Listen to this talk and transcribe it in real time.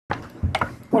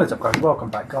What is up, guys? Welcome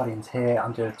back. Guardians here.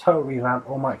 I'm doing a total revamp.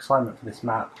 All my excitement for this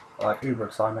map, like uber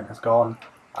excitement, has gone.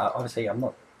 Obviously, I'm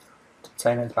not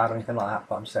saying it's bad or anything like that,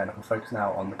 but I'm just saying I can focus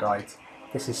now on the guides.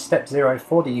 This is step 0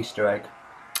 for the Easter egg,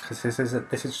 because this is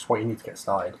just what you need to get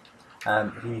started.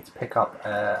 You need to pick up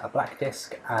a black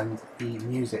disc and the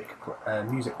music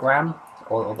gram,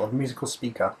 or musical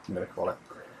speaker, I'm going to call it.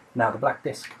 Now, the black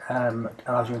disc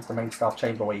allows you into the main staff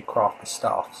chamber where you craft the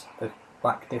staffs. The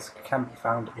black disc can be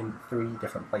found in 3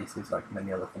 different places, like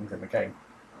many other things in the game.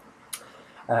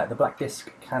 The black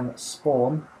disc can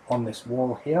spawn on this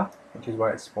wall here, which is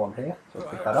where it's spawned here, so we'll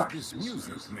pick that up.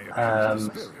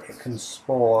 It can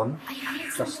spawn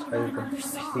just over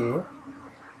here.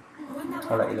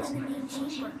 I'll let you listen.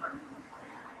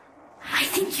 I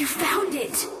think you found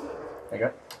it! There you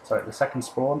go. So the second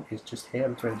spawn is just here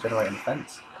between the generator and the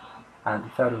fence, and the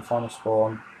third and final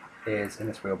spawn is in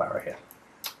this wheelbarrow here.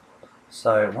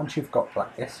 So once you've got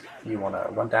black disc, you want to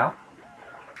run down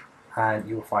and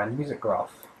you will find a music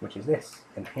graph, which is this,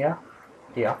 in here,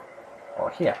 here, or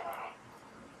here.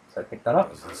 So pick that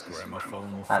up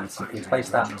and simply place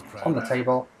that on the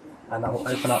table, and that will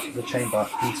open up the chamber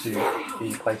into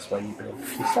the place where you build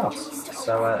the stars.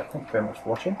 So thank you very much for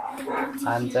watching,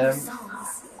 and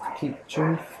keep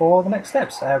tuned for the next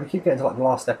steps. We keep getting to like the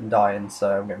last step and dying,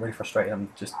 so I'm getting really frustrated.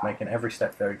 I'm just making every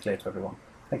step very clear to everyone.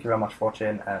 Thank you very much for watching,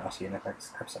 and I'll see you in the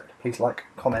next episode. Please like,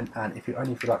 comment, and if you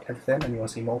like everything and you want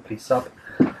to see more, please sub.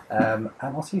 And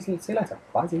I'll see you later.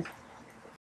 Bye,